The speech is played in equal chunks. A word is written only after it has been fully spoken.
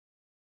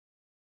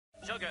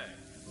sugar,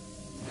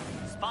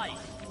 spice,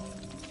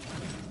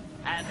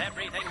 and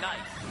everything nice.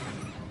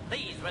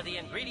 These were the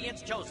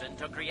ingredients chosen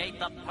to create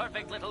the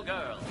perfect little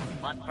girl.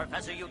 But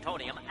Professor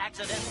Utonium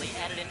accidentally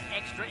added an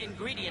extra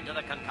ingredient to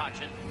the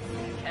concoction,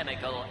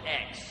 Chemical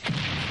X.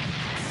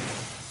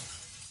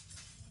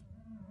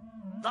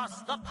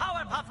 Thus, the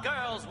Powerpuff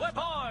Girls were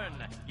born!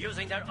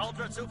 Using their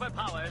ultra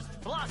superpowers,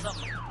 Blossom,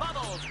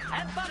 Bubbles,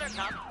 and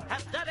Buttercup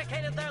have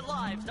dedicated their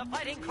lives to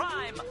fighting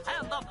crime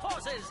and the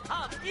forces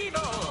of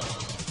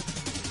evil!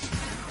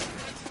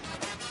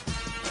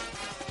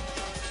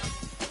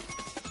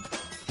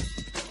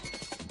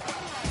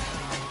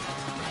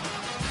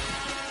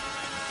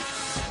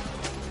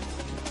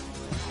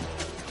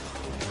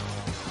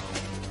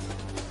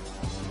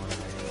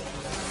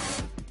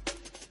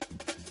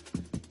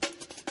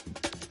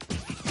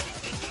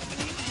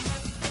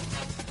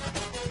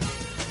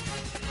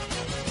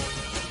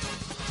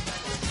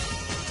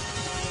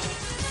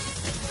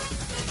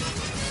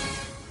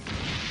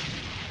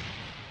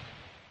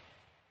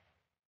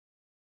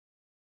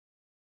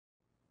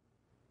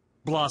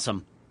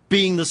 Blossom,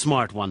 being the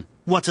smart one,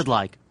 what's it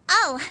like?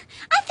 Oh,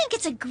 I think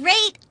it's a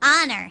great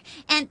honor.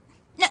 And,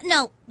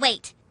 no,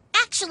 wait.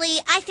 Actually,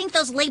 I think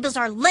those labels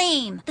are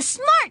lame. The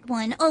smart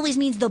one always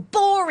means the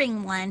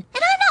boring one. And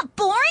I'm not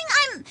boring,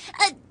 I'm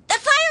a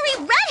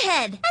fiery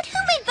redhead. And who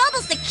made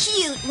Bubbles the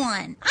cute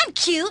one? I'm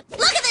cute.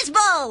 Look at this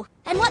bow.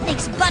 And what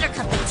makes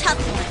Buttercup the tough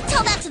one?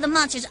 Tell that to the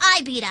monsters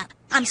I beat up.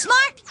 I'm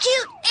smart,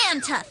 cute,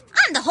 and tough.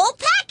 I'm the whole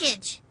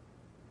package.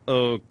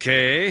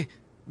 Okay.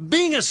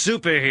 Being a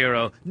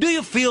superhero, do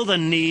you feel the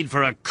need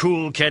for a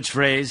cool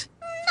catchphrase?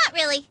 Not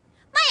really.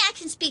 My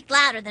actions speak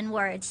louder than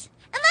words.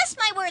 Unless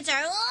my words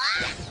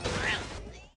are...